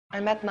I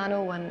met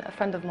Mano when a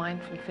friend of mine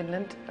from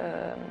Finland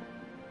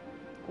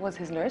was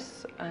his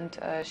nurse, and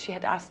she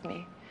had asked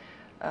me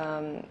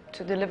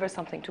to deliver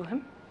something to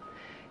him.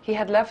 He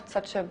had left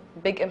such a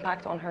big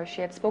impact on her.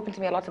 She had spoken to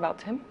me a lot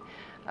about him.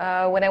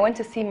 When I went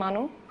to see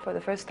Mano for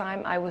the first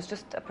time, I was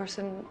just a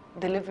person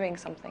delivering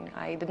something.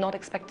 I did not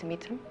expect to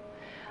meet him.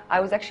 I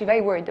was actually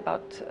very worried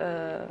about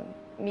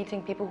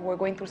meeting people who were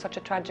going through such a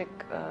tragic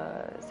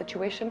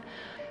situation.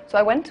 So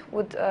I went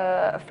with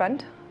a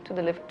friend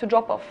to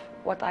drop off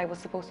what I was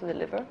supposed to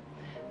deliver.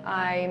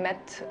 I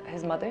met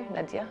his mother,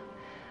 Nadia,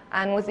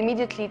 and was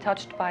immediately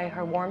touched by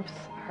her warmth,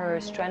 her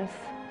strength,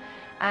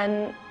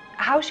 and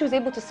how she was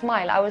able to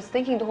smile. I was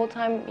thinking the whole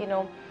time, you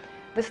know,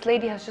 this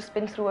lady has just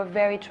been through a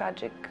very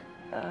tragic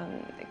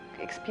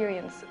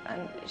experience,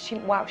 and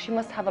she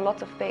must have a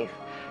lot of faith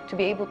to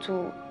be able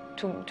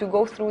to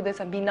go through this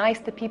and be nice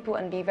to people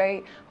and be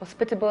very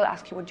hospitable,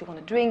 ask you what you want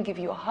to drink, give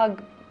you a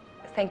hug,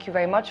 thank you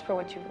very much for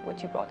what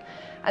you brought.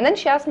 And then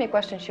she asked me a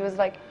question. She was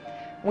like,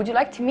 would you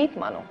like to meet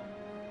Mano?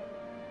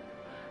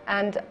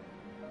 And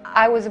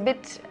I was a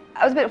bit,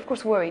 of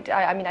course, worried.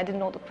 I mean, I didn't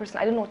know the person.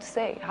 I didn't know what to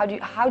say. How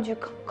do you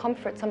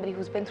comfort somebody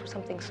who's been through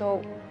something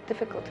so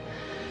difficult?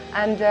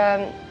 And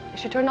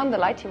she turned on the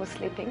light. He was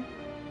sleeping.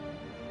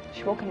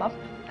 She woke him up.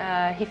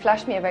 He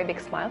flashed me a very big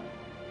smile.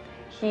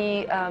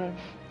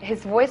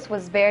 His voice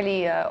was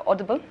barely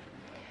audible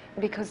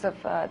because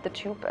of the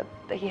tube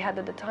that he had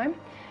at the time.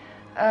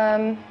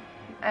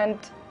 And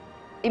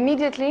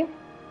immediately,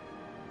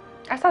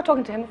 I started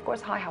talking to him, of course.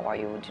 Hi, how are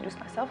you? Introduced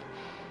myself.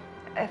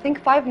 I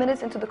think 5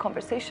 minutes into the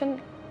conversation,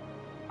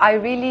 I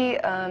really,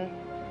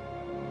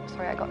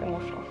 sorry, I got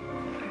emotional.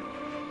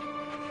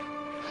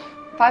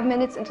 5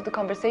 minutes into the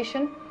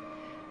conversation,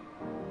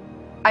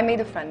 I made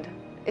a friend.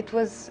 It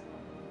was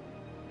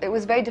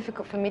very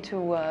difficult for me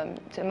to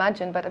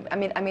imagine, but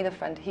I made a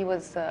friend.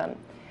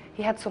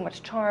 He had so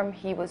much charm.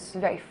 He was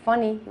very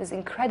funny. He was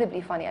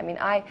incredibly funny. I mean,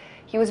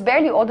 he was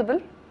barely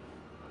audible,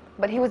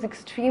 but he was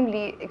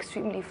extremely,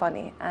 extremely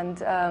funny.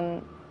 And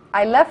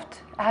I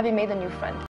left having made a new friend.